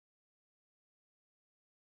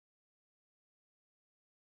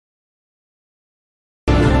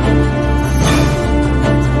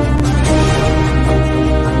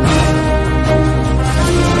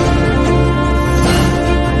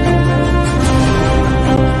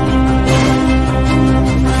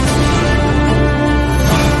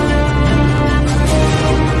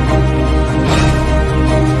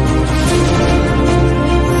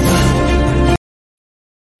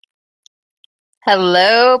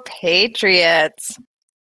Hello, Patriots.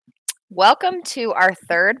 Welcome to our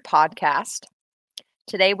third podcast.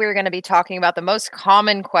 Today, we're going to be talking about the most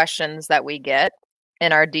common questions that we get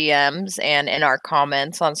in our DMs and in our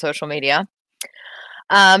comments on social media.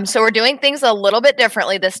 So we're doing things a little bit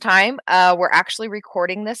differently this time. We're actually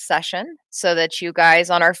recording this session so that you guys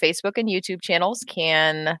on our Facebook and YouTube channels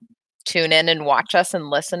can tune in and watch us and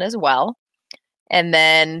listen as well. And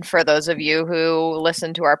then for those of you who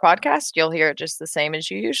listen to our podcast, you'll hear it just the same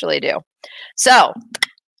as you usually do. So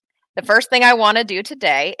the first thing I want to do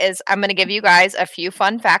today is I'm going to give you guys a few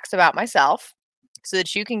fun facts about myself so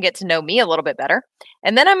that you can get to know me a little bit better.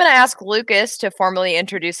 And then I'm going to ask Lucas to formally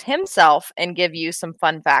introduce himself and give you some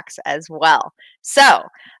fun facts as well. So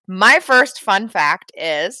my first fun fact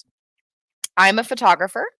is I'm a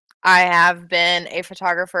photographer. I have been a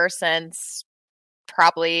photographer since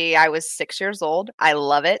probably I was 6 years old. I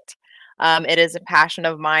love it. It is a passion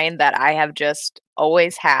of mine that I have just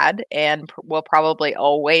always had and will probably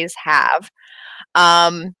always have.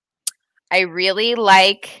 I really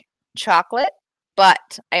like chocolate,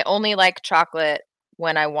 but I only like chocolate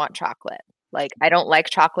when I want chocolate. Like, I don't like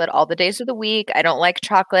chocolate all the days of the week. I don't like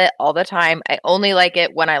chocolate all the time. I only like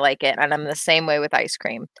it when I like it. And I'm the same way with ice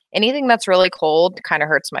cream. Anything that's really cold kind of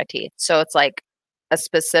hurts my teeth. So it's like a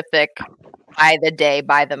specific by the day,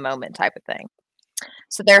 by the moment type of thing.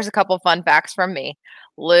 So there's a couple fun facts from me.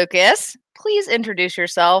 Lucas, please introduce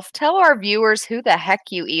yourself. Tell our viewers who the heck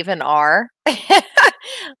you even are.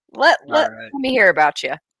 Let me hear about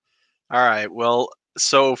you. All right. Well,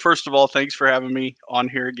 so first of all, thanks for having me on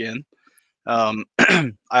here again. I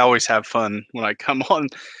always have fun when I come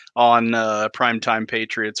on Prime Time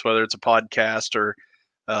Patriots, whether it's a podcast or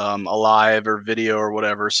a live or video or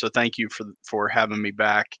whatever. So thank you for having me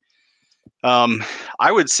back.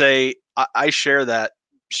 I would say I share that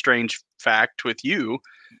strange fact with you.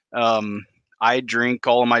 I drink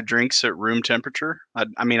all of my drinks at room temperature.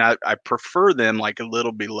 I prefer them like a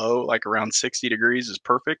little below, like around 60 degrees is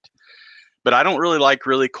perfect. But I don't really like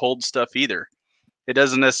really cold stuff either. It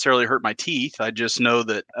doesn't necessarily hurt my teeth. I just know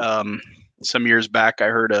that some years back I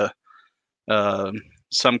heard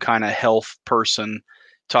some kind of health person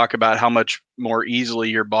talk about how much more easily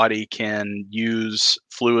your body can use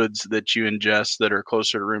fluids that you ingest that are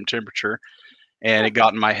closer to room temperature. And it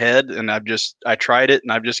got in my head, and I tried it,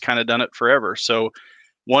 and I've just kind of done it forever. So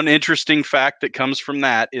one interesting fact that comes from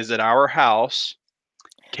that is at our house,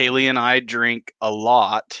 Kayli and I drink a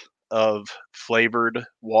lot of flavored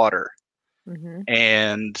water. Mm-hmm.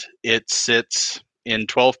 And it sits in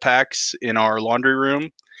 12 packs in our laundry room,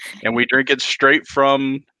 and we drink it straight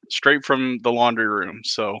from the laundry room.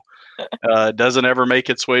 So it doesn't ever make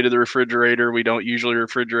its way to the refrigerator. We don't usually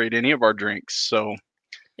refrigerate any of our drinks. So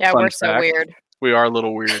yeah, we're so weird. We are a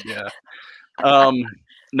little weird, yeah.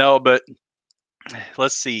 No, but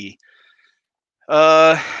let's see.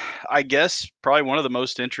 I guess probably one of the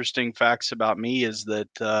most interesting facts about me is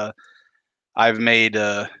that I've made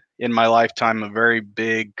in my lifetime a very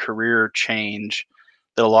big career change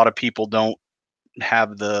that a lot of people don't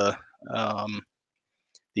have the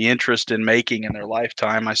interest in making in their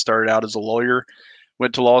lifetime. I started out as a lawyer,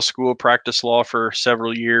 went to law school, practiced law for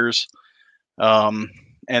several years,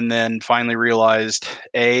 and then finally realized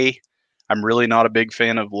I'm really not a big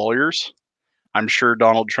fan of lawyers. I'm sure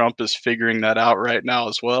Donald Trump is figuring that out right now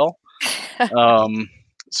as well.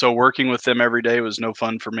 So working with them every day was no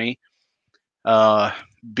fun for me.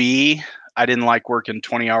 B, I didn't like working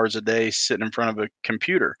 20 hours a day sitting in front of a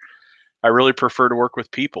computer. I really prefer to work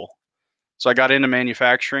with people. So I got into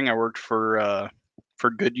manufacturing. I worked for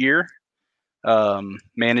Goodyear,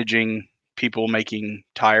 managing people making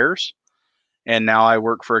tires. And now I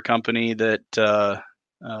work for a company that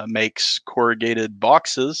makes corrugated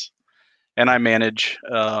boxes, and I manage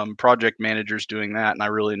project managers doing that, and I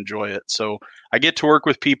really enjoy it. So I get to work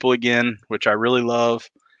with people again, which I really love,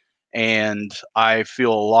 and I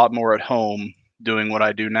feel a lot more at home doing what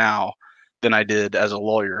I do now than I did as a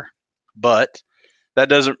lawyer. But that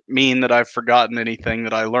doesn't mean that I've forgotten anything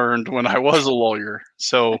that I learned when I was a lawyer.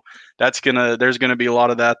 So there's gonna be a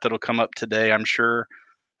lot of that'll come up today, I'm sure.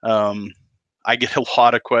 I get a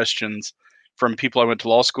lot of questions from people I went to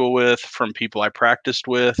law school with, from people I practiced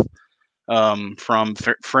with, from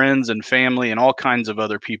friends and family and all kinds of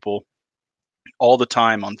other people all the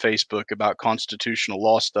time on Facebook about constitutional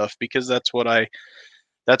law stuff, because that's what I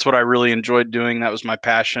really enjoyed doing. That was my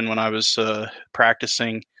passion when I was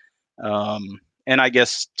practicing. And I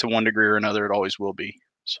guess to one degree or another, it always will be.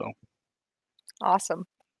 So awesome.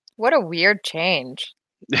 What a weird change.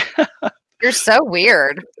 You're so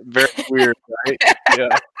weird. Very weird, right?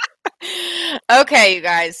 Yeah. Okay, you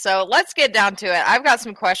guys. So let's get down to it. I've got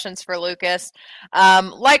some questions for Lucas.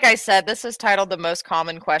 Like I said, this is titled The Most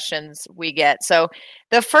Common Questions We Get. So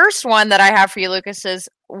the first one that I have for you, Lucas, is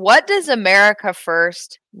what does America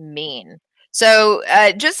First mean? So,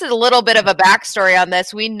 just a little bit of a backstory on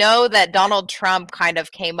this. We know that Donald Trump kind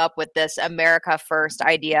of came up with this America First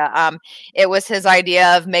idea. It was his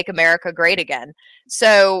idea of make America great again.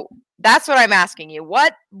 So, that's what I'm asking you.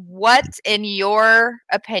 What in your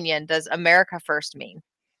opinion does America First mean?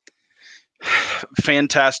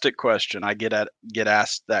 Fantastic question. I get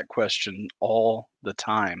asked that question all the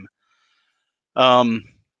time.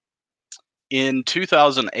 In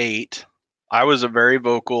 2008, I was a very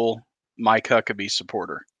vocal Mike Huckabee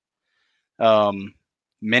supporter.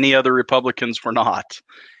 Many other Republicans were not,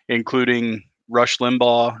 including Rush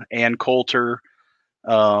Limbaugh, Ann Coulter,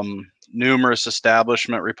 numerous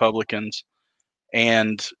establishment Republicans.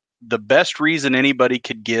 And the best reason anybody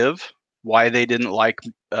could give why they didn't like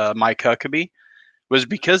Mike Huckabee was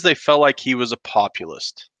because they felt like he was a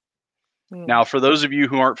populist. Now, for those of you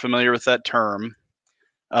who aren't familiar with that term,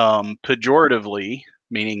 pejoratively,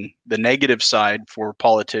 meaning the negative side for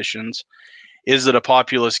politicians, is that a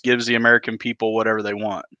populist gives the American people whatever they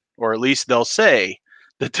want, or at least they'll say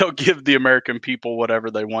that they'll give the American people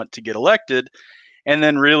whatever they want to get elected. And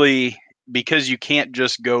then really, because you can't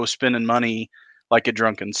just go spending money like a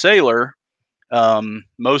drunken sailor,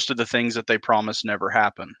 most of the things that they promise never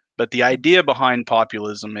happen. But the idea behind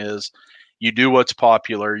populism is you do what's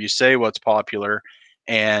popular, you say what's popular,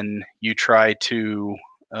 and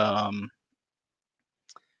um,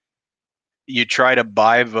 you try to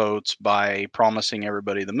buy votes by promising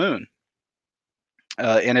everybody the moon.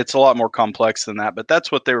 And it's a lot more complex than that, but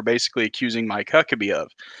that's what they were basically accusing Mike Huckabee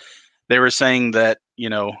of. They were saying that,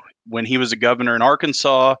 when he was a governor in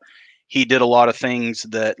Arkansas, he did a lot of things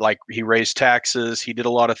that, like, he raised taxes, he did a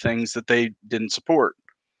lot of things that they didn't support.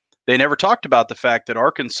 They never talked about the fact that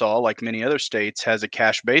Arkansas, like many other states, has a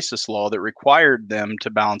cash basis law that required them to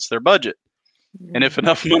balance their budget. And if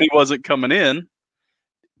enough money wasn't coming in,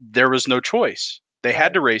 there was no choice. They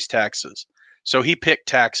had to raise taxes. So he picked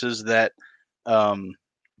taxes that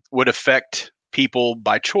would affect people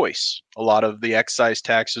by choice. A lot of the excise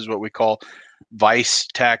taxes, what we call vice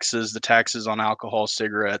taxes, the taxes on alcohol,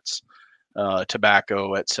 cigarettes,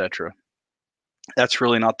 tobacco, etc. That's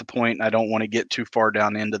really not the point. I don't want to get too far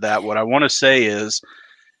down into that. What I want to say is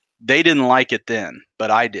they didn't like it then, but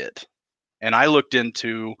I did. And I looked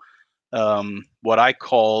into what I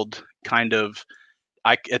called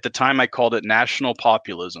at the time I called it national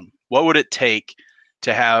populism. What would it take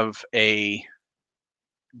to have a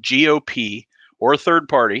GOP or a third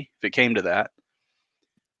party, if it came to that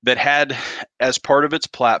had as part of its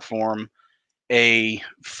platform a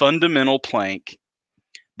fundamental plank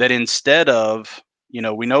that instead of,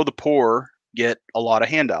 we know the poor get a lot of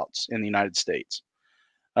handouts in the United States,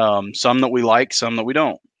 some that we like, some that we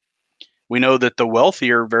don't. We know that the wealthy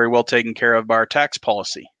are very well taken care of by our tax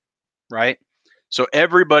policy, right? So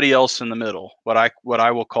everybody else in the middle, what I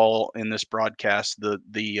will call in this broadcast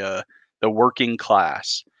the working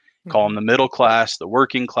class, call them the middle class, the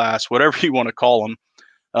working class, whatever you want to call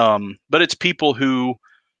them. But it's people who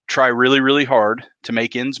try really, really hard to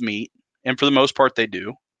make ends meet, and for the most part, they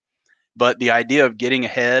do. But the idea of getting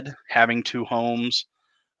ahead, having two homes,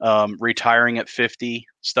 retiring at 50,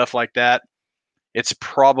 stuff like that, it's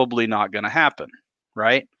probably not going to happen,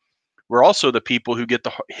 right? We're also the people who get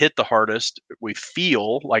hit the hardest. We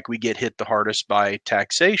feel like we get hit the hardest by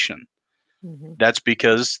taxation. That's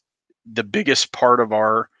because the biggest part of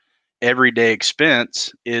our everyday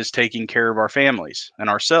expense is taking care of our families and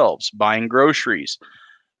ourselves, buying groceries,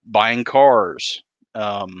 buying cars,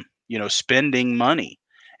 spending money.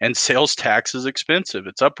 And sales tax is expensive.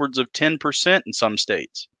 It's upwards of 10% in some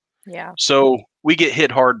states. Yeah. So we get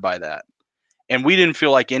hit hard by that. And we didn't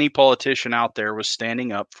feel like any politician out there was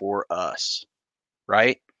standing up for us,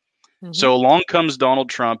 right? So along comes Donald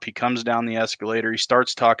Trump. He comes down the escalator. He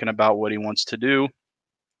starts talking about what he wants to do.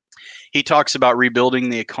 He talks about rebuilding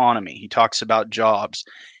the economy. He talks about jobs.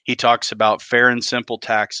 He talks about fair and simple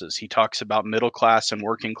taxes. He talks about middle class and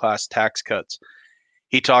working class tax cuts.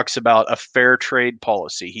 He talks about a fair trade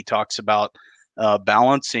policy. He talks about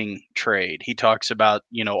balancing trade. He talks about,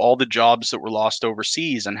 all the jobs that were lost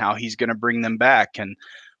overseas and how he's going to bring them back, and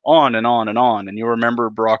on and on and on. And you'll remember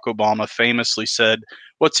Barack Obama famously said,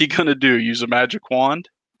 what's he going to do? Use a magic wand?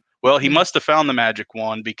 Well, he must have found the magic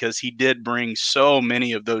wand, because he did bring so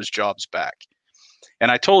many of those jobs back.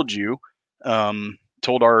 And I told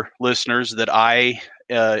our listeners that I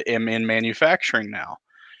am in manufacturing now.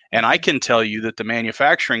 And I can tell you that the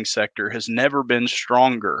manufacturing sector has never been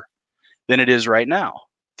stronger than it is right now.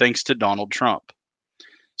 thanks to Donald Trump.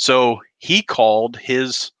 So he called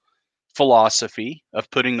his philosophy of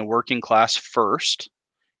putting the working class first,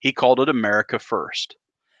 he called it America First.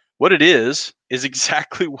 What it is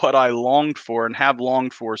exactly what I longed for and have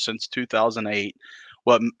longed for since 2008.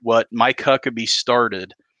 What Mike Huckabee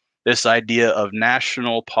started, this idea of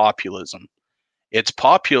national populism. It's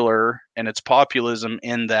popular and it's populism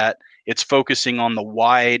in that it's focusing on the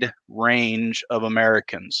wide range of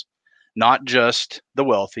Americans, not just the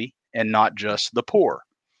wealthy and not just the poor.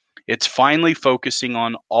 It's finally focusing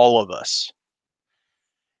on all of us.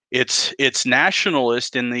 It's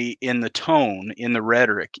nationalist in the tone, in the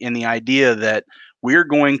rhetoric, in the idea that we're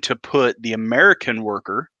going to put the American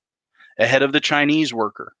worker ahead of the Chinese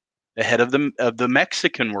worker, ahead of the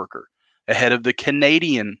Mexican worker, ahead of the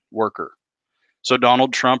Canadian worker. So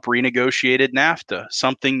Donald Trump renegotiated NAFTA,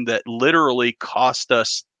 something that literally cost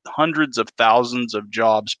us hundreds of thousands of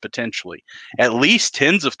jobs potentially, at least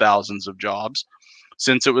tens of thousands of jobs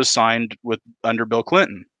since it was signed under Bill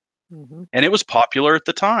Clinton. Mm-hmm. And it was popular at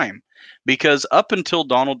the time because up until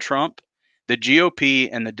Donald Trump, the GOP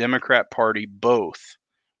and the Democrat Party both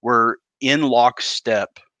were in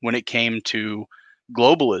lockstep when it came to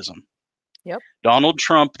globalism. Yep. Donald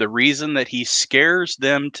Trump, the reason that he scares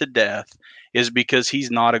them to death is because he's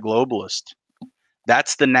not a globalist.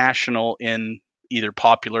 That's the national in either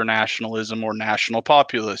popular nationalism or national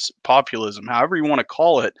populism, however you want to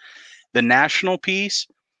call it. The national piece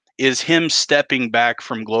is him stepping back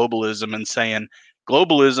from globalism and saying,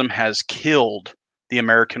 globalism has killed the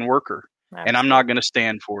American worker, and I'm not going to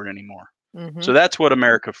stand for it anymore. Mm-hmm. So that's what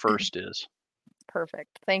America First is.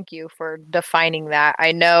 Perfect. Thank you for defining that.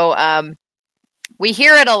 I know we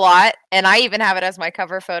hear it a lot, and I even have it as my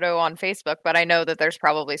cover photo on Facebook, but I know that there's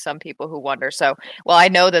probably some people who wonder. So, well, I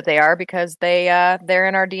know that they are because they're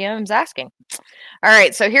in our DMs asking. All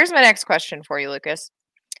right, so here's my next question for you, Lucas.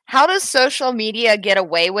 How does social media get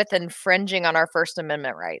away with infringing on our First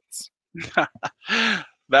Amendment rights?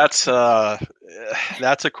 That's a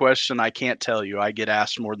question I can't tell you. I get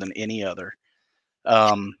asked more than any other.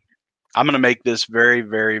 I'm going to make this very,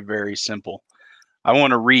 very, very simple. I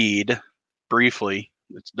want to read briefly,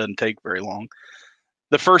 it doesn't take very long,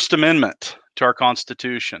 the First Amendment to our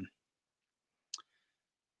Constitution.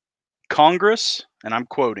 Congress, and I'm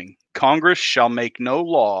quoting, Congress shall make no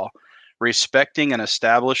law respecting an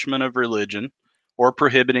establishment of religion or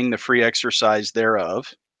prohibiting the free exercise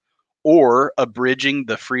thereof, or abridging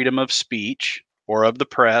the freedom of speech or of the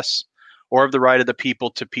press or of the right of the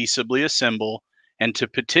people to peaceably assemble and to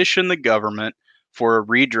petition the government for a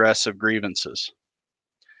redress of grievances.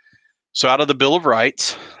 So out of the Bill of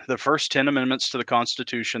Rights, the first 10 amendments to the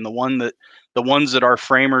Constitution, the ones that our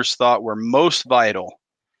framers thought were most vital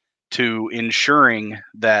to ensuring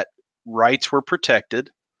that rights were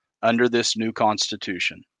protected under this new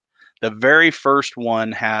Constitution. The very first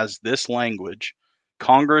one has this language: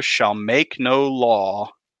 Congress shall make no law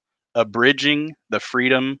abridging the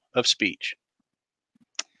freedom of speech.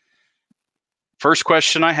 First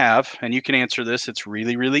question I have, and you can answer this, it's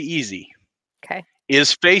really, really easy. Okay.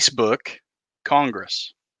 Is Facebook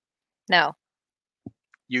Congress? No.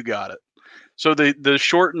 You got it. So the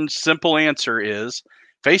short and simple answer is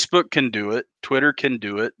Facebook can do it, Twitter can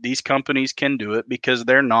do it, these companies can do it because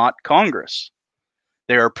they're not Congress.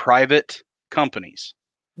 They are private companies.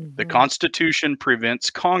 Mm-hmm. The Constitution prevents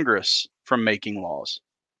Congress from making laws.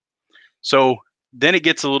 So then it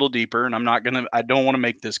gets a little deeper, and I don't want to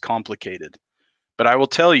make this complicated, but I will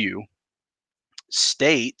tell you,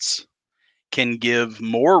 states can give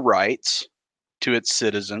more rights to its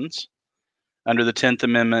citizens under the 10th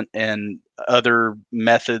Amendment and other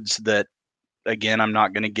methods that, again, I'm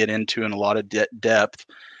not going to get into in a lot of depth,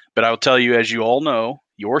 but I'll tell you, as you all know,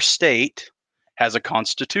 your state has a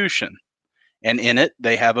constitution, and in it,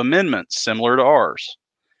 they have amendments similar to ours.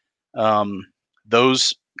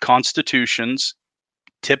 Those constitutions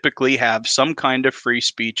typically have some kind of free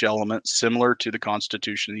speech element similar to the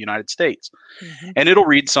Constitution of the United States. Mm-hmm. And it'll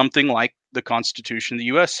read something like the Constitution the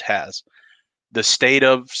U.S. has. The state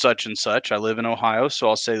of such and such, I live in Ohio, so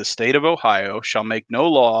I'll say the state of Ohio shall make no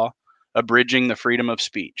law abridging the freedom of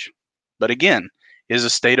speech. But again, is the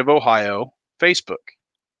state of Ohio Facebook?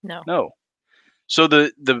 No. No. So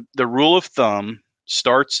the rule of thumb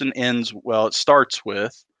starts and ends, well, it starts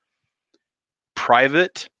with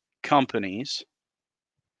private companies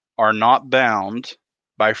are not bound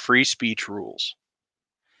by free speech rules.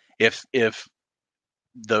 If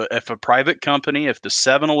a private company, if the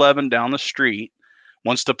 7-Eleven down the street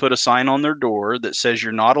wants to put a sign on their door that says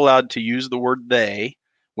you're not allowed to use the word they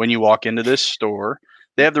when you walk into this store,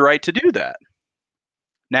 they have the right to do that.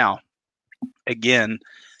 Now, again,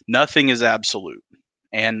 nothing is absolute.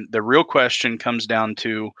 And the real question comes down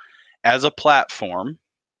to, as a platform,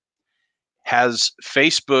 has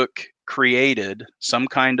Facebook created some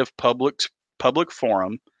kind of public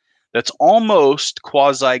forum that's almost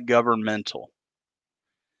quasi-governmental?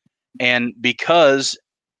 And because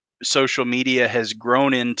social media has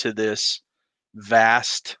grown into this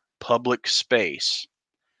vast public space,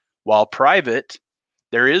 while private,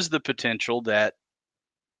 there is the potential that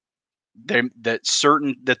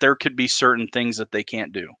there could be certain things that they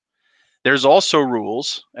can't do. There's also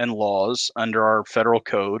rules and laws under our federal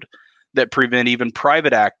code that prevent even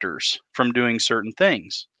private actors from doing certain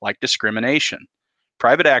things, like discrimination.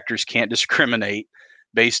 Private actors can't discriminate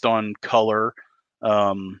based on color,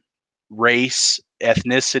 race,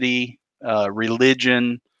 ethnicity,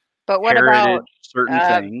 religion, But heritage, certain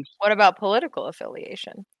things. what about political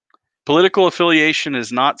affiliation? Political affiliation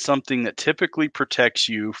is not something that typically protects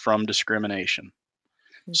you from discrimination.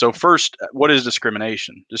 So Okay. first, what is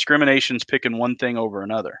discrimination? Discrimination is picking one thing over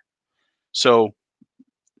another. So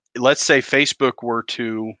let's say Facebook were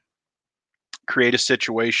to create a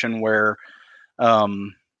situation where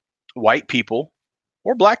white people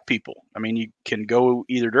or black people, I mean, you can go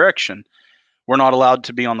either direction, we're not allowed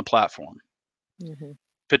to be on the platform. Mhm.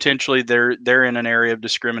 Potentially, they're in an area of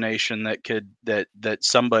discrimination that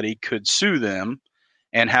somebody could sue them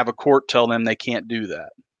and have a court tell them they can't do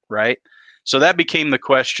that, right? So that became the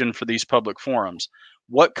question for these public forums.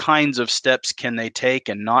 What kinds of steps can they take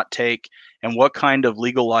and not take, and what kind of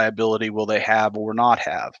legal liability will they have or not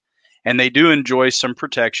have? And they do enjoy some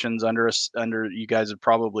protections under you guys have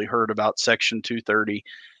probably heard about Section 230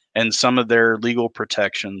 and some of their legal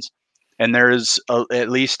protections. And there is at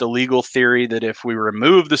least a legal theory that if we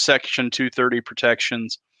remove the Section 230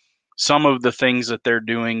 protections, some of the things that they're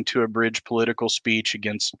doing to abridge political speech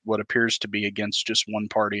against what appears to be against just one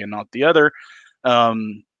party and not the other,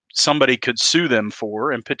 somebody could sue them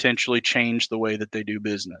for and potentially change the way that they do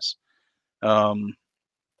business.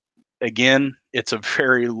 Again, it's a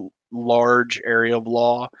very large area of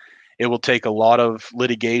law. It will take a lot of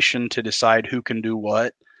litigation to decide who can do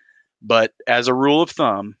what. But as a rule of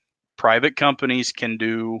thumb, private companies can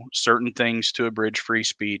do certain things to abridge free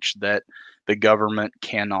speech that the government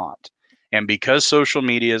cannot. And because social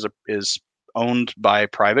media is owned by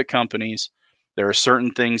private companies, there are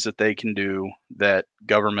certain things that they can do that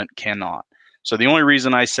government cannot. So the only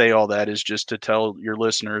reason I say all that is just to tell your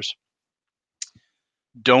listeners,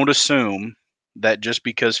 don't assume that just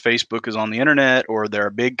because Facebook is on the internet or they're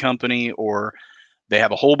a big company or they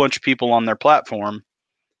have a whole bunch of people on their platform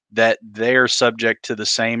that they're subject to the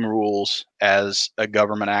same rules as a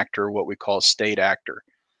government actor, what we call a state actor.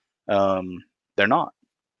 They're not.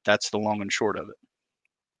 That's the long and short of it.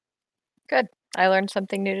 Good. I learned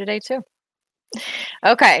something new today too.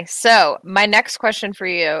 Okay, so my next question for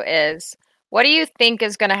you is, what do you think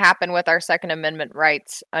is going to happen with our Second Amendment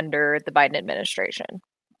rights under the Biden administration?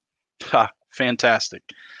 Fantastic.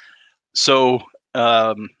 So,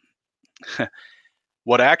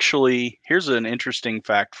 here's an interesting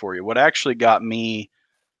fact for you. What actually got me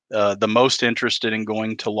the most interested in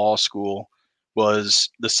going to law school was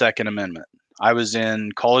the Second Amendment. I was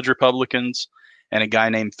in college Republicans, and a guy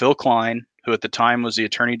named Phil Klein, who at the time was the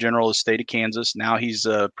Attorney General of the state of Kansas. Now he's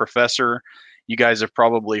a professor. You guys have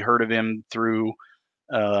probably heard of him through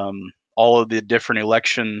all of the different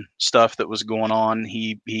election stuff that was going on.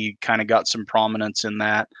 He kind of got some prominence in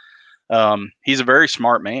that. He's a very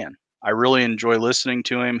smart man. I really enjoy listening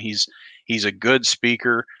to him. He's a good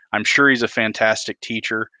speaker. I'm sure he's a fantastic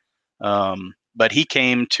teacher. But he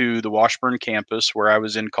came to the Washburn campus where I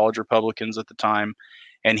was in college Republicans at the time,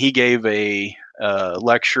 and he gave a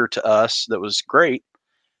lecture to us that was great.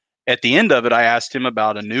 At the end of it, I asked him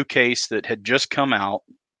about a new case that had just come out.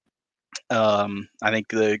 I think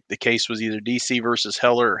the case was either DC versus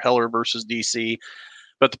Heller or Heller versus DC.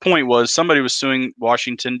 But the point was somebody was suing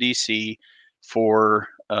Washington, D.C. for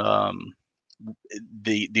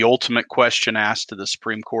the ultimate question asked to the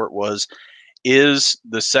Supreme Court was, does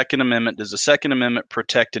the Second Amendment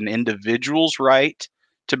protect an individual's right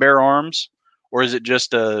to bear arms, or is it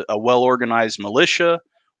just a well-organized militia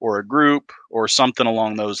or a group or something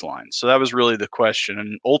along those lines? So that was really the question.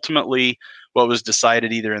 And ultimately, what was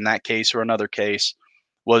decided either in that case or another case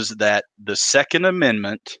was that the Second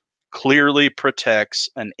Amendment clearly protects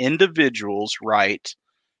an individual's right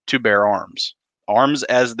to bear arms. Arms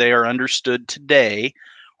as they are understood today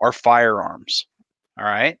are firearms. All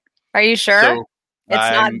right. Are you sure? So It's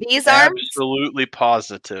not I'm these arms? absolutely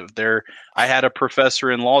positive. I had a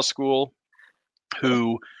professor in law school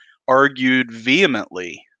who argued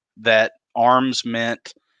vehemently that arms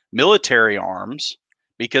meant military arms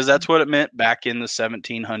because that's what it meant back in the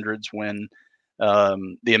 1700s when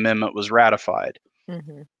the amendment was ratified.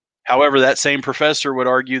 Mm-hmm. However, that same professor would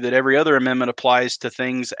argue that every other amendment applies to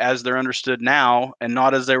things as they're understood now and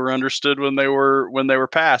not as they were understood when they were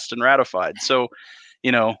passed and ratified. So,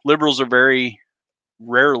 liberals are very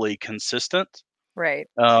rarely consistent. Right.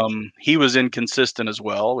 He was inconsistent as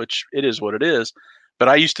well, which it is what it is. But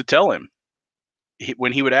I used to tell him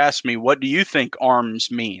when he would ask me, "What do you think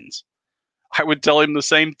arms means?" I would tell him the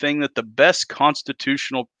same thing that the best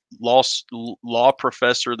constitutional law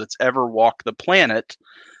professor that's ever walked the planet,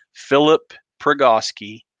 Philip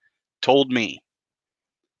Prigosky, told me.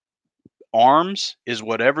 Arms is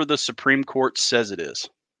whatever the Supreme Court says it is.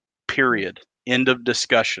 Period. End of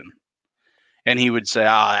discussion. And he would say,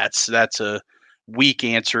 that's a weak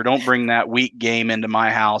answer. Don't bring that weak game into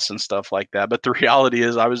my house and stuff like that. But the reality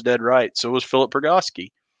is I was dead right. So was Philip Prigosky.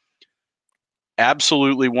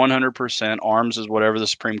 Absolutely 100% arms is whatever the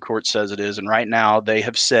Supreme Court says it is. And right now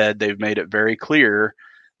they've made it very clear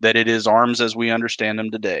that it is arms as we understand them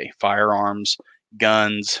today. Firearms,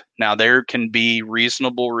 guns. Now there can be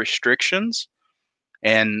reasonable restrictions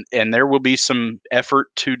and there will be some effort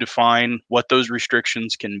to define what those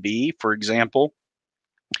restrictions can be. For example,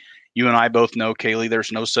 you and I both know, Kayli,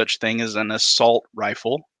 there's no such thing as an assault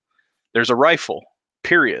rifle. There's a rifle,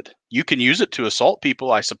 period. You can use it to assault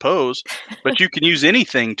people, I suppose, but you can use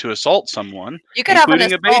anything to assault someone, You could have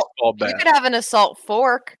including a baseball bat. You could have an assault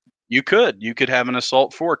fork. You could have an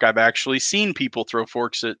assault fork. I've actually seen people throw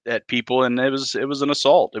forks at people, and it was an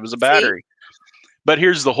assault. It was a battery. But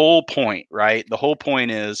here's the whole point, right? The whole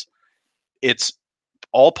point is it's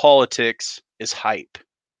all politics is hype.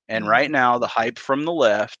 And right now, the hype from the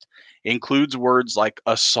left includes words like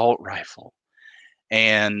assault rifle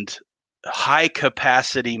and high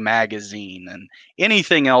capacity magazine and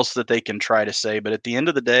anything else that they can try to say. But at the end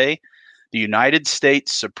of the day, the United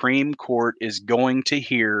States Supreme Court is going to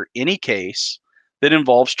hear any case that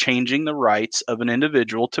involves changing the rights of an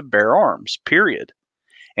individual to bear arms, period.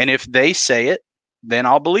 And if they say it, then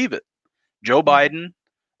I'll believe it. Joe Biden,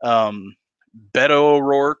 Beto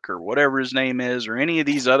O'Rourke, or whatever his name is, or any of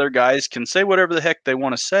these other guys can say whatever the heck they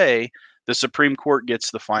want to say. The Supreme Court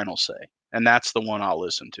gets the final say, and that's the one I'll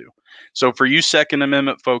listen to. So for you Second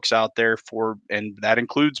Amendment folks out there, and that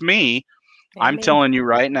includes me, I'm telling you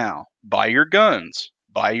right now, buy your guns,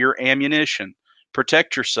 buy your ammunition,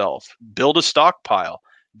 protect yourself, build a stockpile,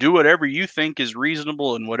 do whatever you think is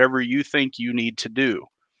reasonable and whatever you think you need to do.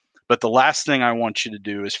 But the last thing I want you to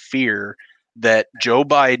do is fear that Joe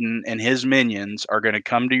Biden and his minions are going to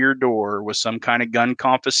come to your door with some kind of gun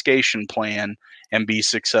confiscation plan and be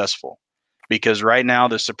successful. Because right now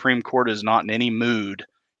the Supreme Court is not in any mood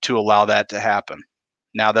to allow that to happen.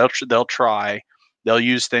 Now they'll try. They'll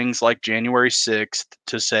use things like January 6th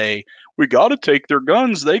to say, we got to take their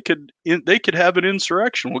guns. They could have an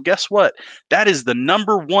insurrection. Well, guess what? That is the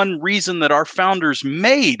number one reason that our founders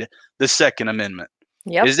made the Second Amendment.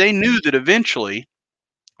 Yep. Is they knew that eventually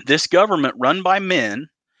this government run by men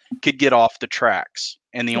could get off the tracks.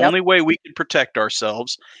 And the only way we could protect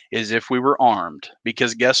ourselves is if we were armed.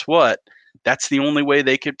 Because guess what? That's the only way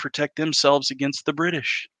they could protect themselves against the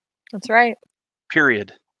British. That's right.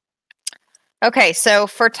 Period. Okay, so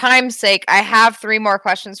for time's sake, I have 3 more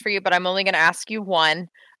questions for you, but I'm only going to ask you one.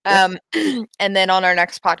 And then on our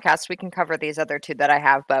next podcast, we can cover these other 2 that I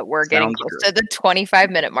have, but we're getting close to the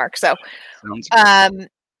 25-minute mark. So,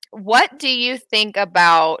 what do you think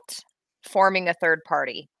about forming a third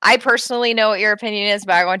party? I personally know what your opinion is,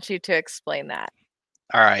 but I want you to explain that.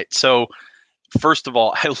 All right. So, first of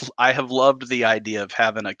all, I have loved the idea of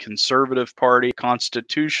having a conservative party,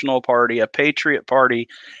 constitutional party, a patriot party,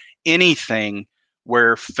 anything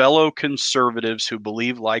where fellow conservatives who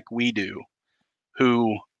believe like we do,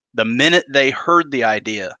 who the minute they heard the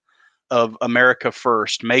idea of America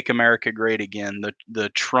first, make America great again, the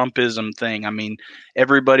Trumpism thing. I mean,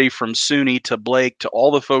 everybody from Sunni to Blake to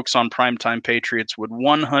all the folks on Prime Time Patriots would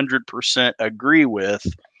 100% agree with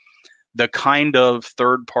the kind of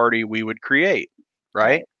third party we would create,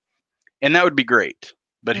 right? And that would be great.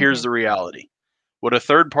 But here's the reality. What a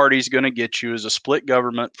third party is going to get you is a split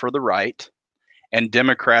government for the right and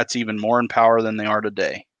Democrats even more in power than they are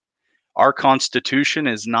today. Our Constitution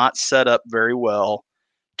is not set up very well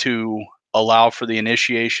to allow for the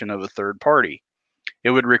initiation of a third party.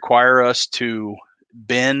 It would require us to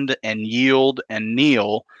bend and yield and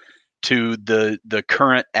kneel to the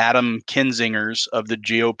current Adam Kinzingers of the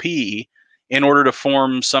GOP in order to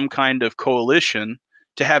form some kind of coalition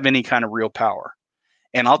to have any kind of real power.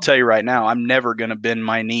 And I'll tell you right now, I'm never going to bend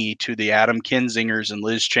my knee to the Adam Kinzingers and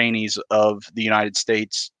Liz Cheney's of the United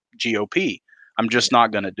States GOP. I'm just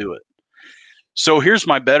not going to do it. So here's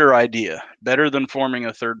my better idea, better than forming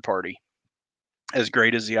a third party. as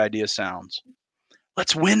great as the idea sounds.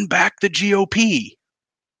 Let's win back the GOP.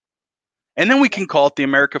 And then we can call it the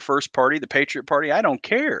America First Party, the Patriot Party. I don't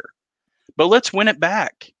care. But let's win it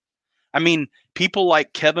back. I mean, people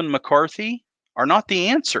like Kevin McCarthy are not the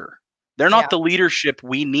answer. They're not the leadership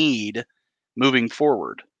we need moving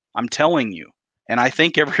forward. I'm telling you. And I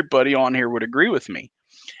think everybody on here would agree with me.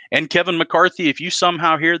 And Kevin McCarthy, if you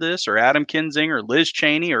somehow hear this, or Adam Kinzinger, Liz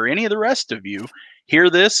Cheney, or any of the rest of you hear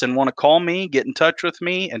this and want to call me, get in touch with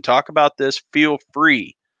me, and talk about this, feel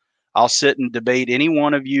free. I'll sit and debate any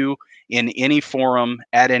one of you in any forum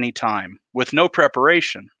at any time with no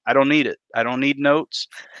preparation. I don't need it. I don't need notes.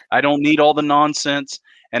 I don't need all the nonsense.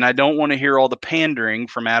 And I don't want to hear all the pandering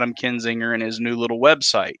from Adam Kinzinger and his new little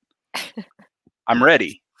website. I'm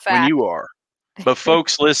ready when you are. But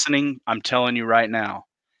folks listening, I'm telling you right now,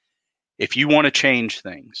 if you want to change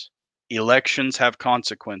things, elections have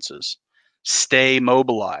consequences. Stay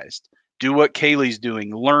mobilized. Do what Kayli's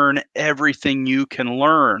doing. Learn everything you can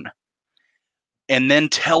learn. And then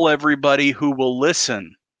tell everybody who will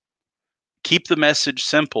listen. Keep the message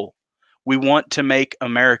simple. We want to make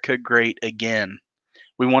America great again.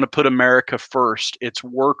 We want to put America first. Its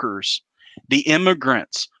workers, the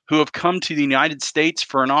immigrants who have come to the United States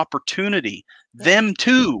for an opportunity. Them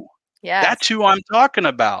too. Yes. That's who I'm talking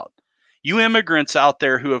about. You immigrants out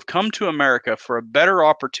there who have come to America for a better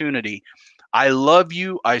opportunity, I love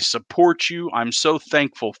you. I support you. I'm so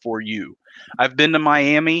thankful for you. I've been to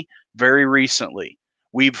Miami very recently.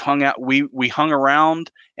 We've hung out, we hung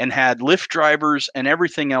around and had Lyft drivers and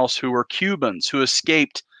everything else who were Cubans who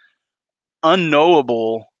escaped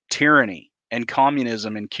unknowable tyranny and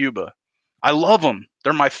communism in Cuba. I love them.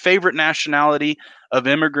 They're my favorite nationality of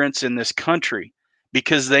immigrants in this country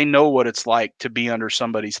because they know what it's like to be under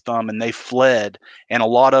somebody's thumb, and they fled, and a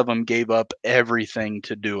lot of them gave up everything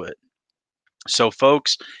to do it. So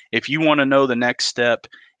folks, if you want to know the next step,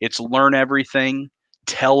 it's learn everything,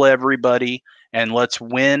 tell everybody, and let's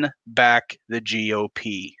win back the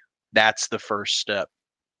GOP. That's the first step.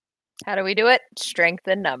 How do we do it?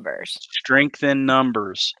 Strengthen numbers. Strengthen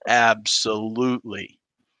numbers. Absolutely.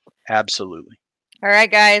 Absolutely. All right,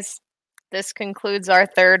 guys. This concludes our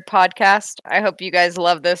third podcast. I hope you guys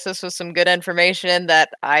love this. This was some good information that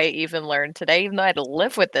I even learned today. Even though I had to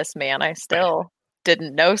live with this man, I still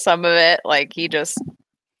didn't know some of it. Like, there's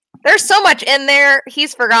so much in there.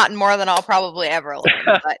 He's forgotten more than I'll probably ever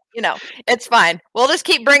learn. But, it's fine. We'll just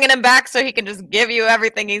keep bringing him back so he can just give you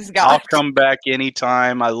everything he's got. I'll come back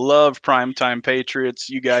anytime. I love Prime Time Patriots.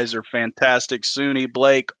 You guys are fantastic. Suni,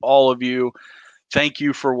 Blake, all of you. Thank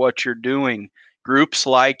you for what you're doing. Groups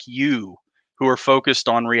like you who are focused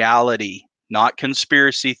on reality, not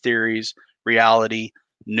conspiracy theories, reality,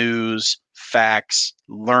 news, facts,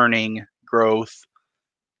 learning, growth.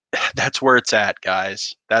 That's where it's at,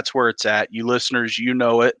 guys. That's where it's at. You listeners, you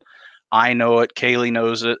know it. I know it. Kayli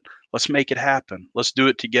knows it. Let's make it happen. Let's do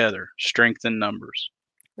it together. Strengthen numbers.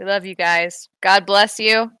 We love you guys. God bless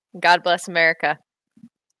you. God bless America.